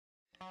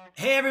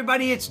Hey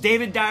everybody, it's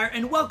David Dyer,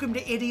 and welcome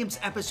to Idioms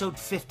episode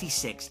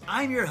 56.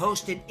 I'm your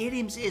host, and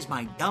Idioms is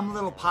my dumb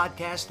little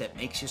podcast that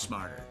makes you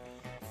smarter.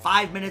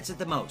 5 minutes at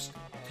the most.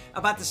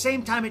 About the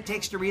same time it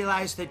takes to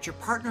realize that your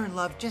partner in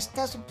love just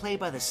doesn't play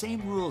by the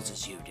same rules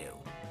as you do.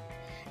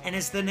 And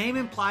as the name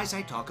implies,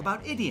 I talk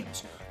about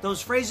idioms.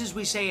 Those phrases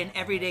we say in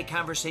everyday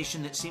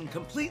conversation that seem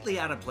completely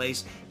out of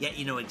place, yet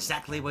you know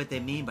exactly what they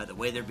mean by the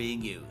way they're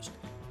being used.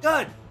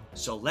 Good,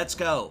 so let's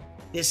go.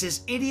 This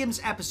is Idioms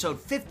episode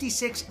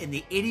 56, and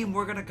the idiom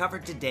we're going to cover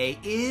today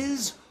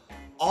is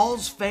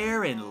all's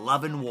fair in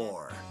love and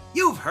war.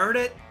 You've heard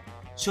it.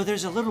 So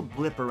there's a little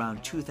blip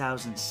around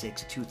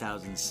 2006,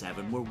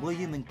 2007 where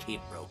William and Kate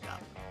broke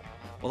up.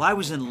 Well, I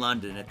was in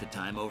London at the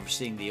time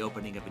overseeing the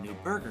opening of a new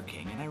Burger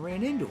King, and I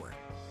ran into her.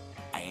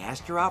 I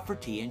asked her out for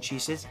tea, and she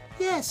says,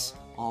 yes,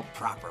 all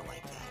proper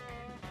like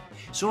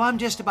that. So I'm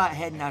just about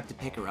heading out to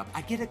pick her up.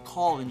 I get a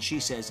call, and she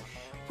says,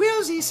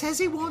 Wilsey says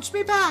he wants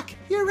me back.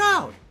 You're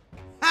out.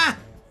 Ha!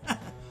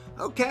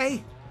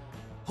 Okay.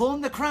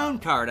 Pulling the crown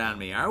card on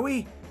me, are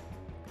we?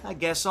 I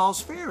guess all's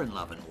fair in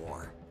love and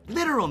war.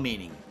 Literal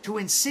meaning, to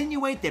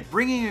insinuate that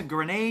bringing a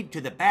grenade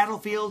to the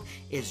battlefield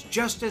is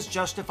just as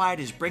justified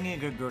as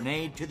bringing a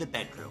grenade to the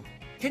bedroom.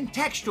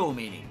 Contextual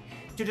meaning,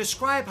 to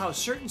describe how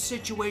certain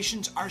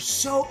situations are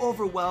so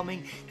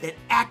overwhelming that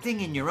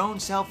acting in your own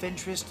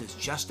self-interest is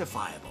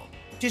justifiable.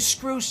 To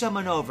screw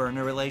someone over in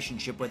a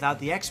relationship without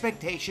the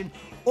expectation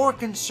or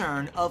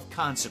concern of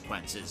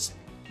consequences.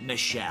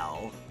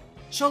 Michelle.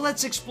 So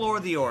let's explore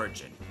the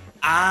origin.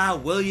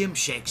 William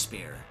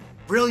Shakespeare.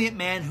 Brilliant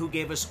man who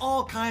gave us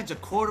all kinds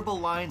of quotable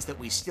lines that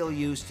we still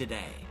use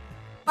today.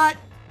 But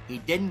he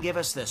didn't give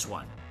us this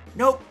one.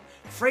 Nope.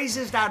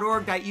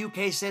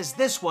 Phrases.org.uk says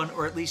this one,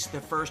 or at least the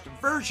first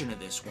version of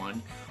this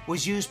one,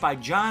 was used by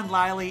John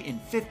Lyly in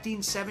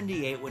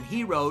 1578 when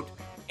he wrote,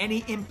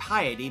 any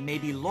impiety may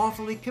be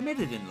lawfully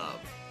committed in love,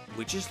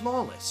 which is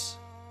lawless.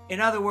 In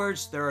other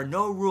words, there are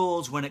no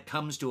rules when it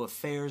comes to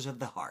affairs of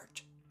the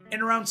heart. In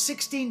around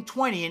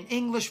 1620, an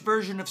English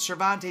version of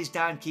Cervantes'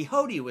 Don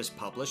Quixote was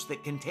published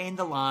that contained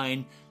the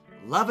line,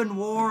 love and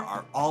war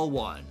are all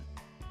one.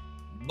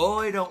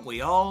 Boy, don't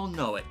we all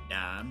know it,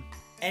 Don.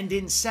 And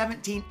in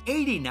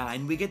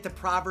 1789, we get the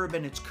proverb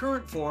in its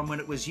current form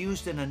when it was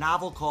used in a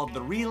novel called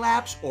The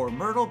Relapse or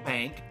Myrtle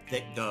Bank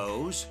that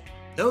goes,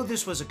 though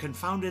this was a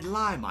confounded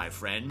lie, my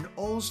friend,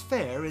 all's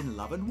fair in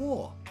love and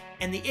war.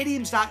 And the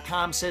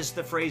idioms.com says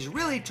the phrase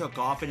really took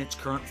off in its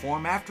current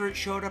form after it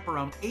showed up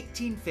around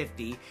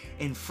 1850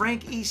 in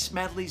Frank E.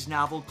 Smedley's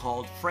novel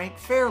called Frank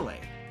Fairleigh.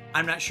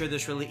 I'm not sure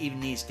this really even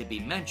needs to be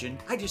mentioned,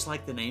 I just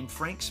like the name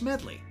Frank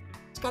Smedley.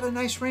 It's got a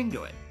nice ring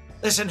to it.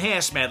 Listen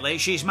here, Smedley,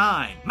 she's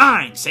mine.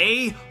 Mine,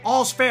 see?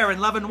 All's fair in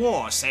love and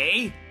war,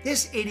 see?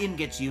 This idiom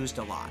gets used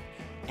a lot.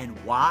 And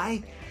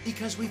why?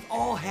 Because we've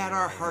all had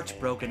our hearts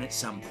broken at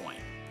some point.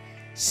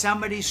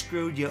 Somebody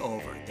screwed you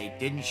over. They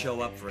didn't show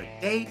up for a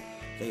date.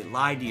 They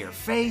lied to your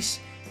face.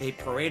 They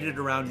paraded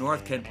around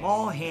North Kent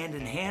Mall hand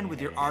in hand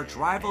with your arch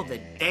rival the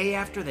day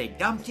after they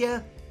dumped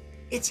you.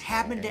 It's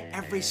happened to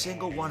every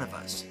single one of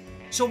us.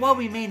 So while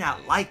we may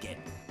not like it,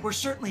 we're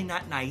certainly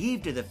not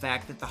naive to the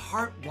fact that the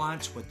heart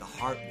wants what the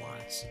heart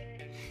wants.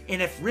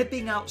 And if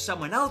ripping out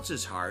someone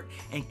else's heart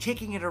and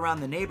kicking it around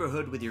the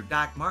neighborhood with your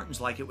Doc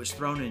Martens like it was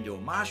thrown into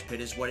a mosh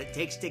pit is what it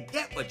takes to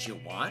get what you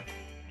want,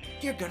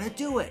 you're gonna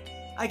do it.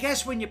 I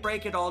guess when you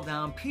break it all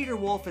down, Peter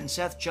Wolf and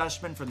Seth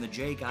Justman from the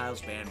J.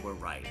 Giles Band were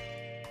right.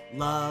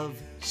 Love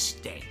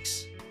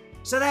stinks.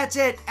 So that's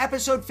it.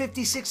 Episode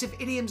 56 of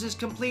Idioms is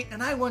complete,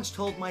 and I once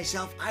told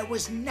myself I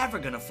was never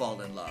going to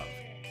fall in love.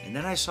 And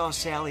then I saw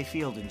Sally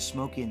Field in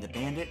Smokey and the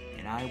Bandit,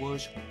 and I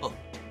was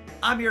hooked.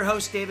 I'm your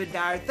host, David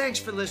Dyer. Thanks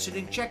for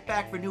listening. Check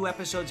back for new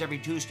episodes every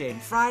Tuesday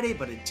and Friday,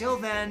 but until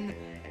then,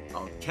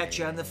 I'll catch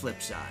you on the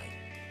flip side.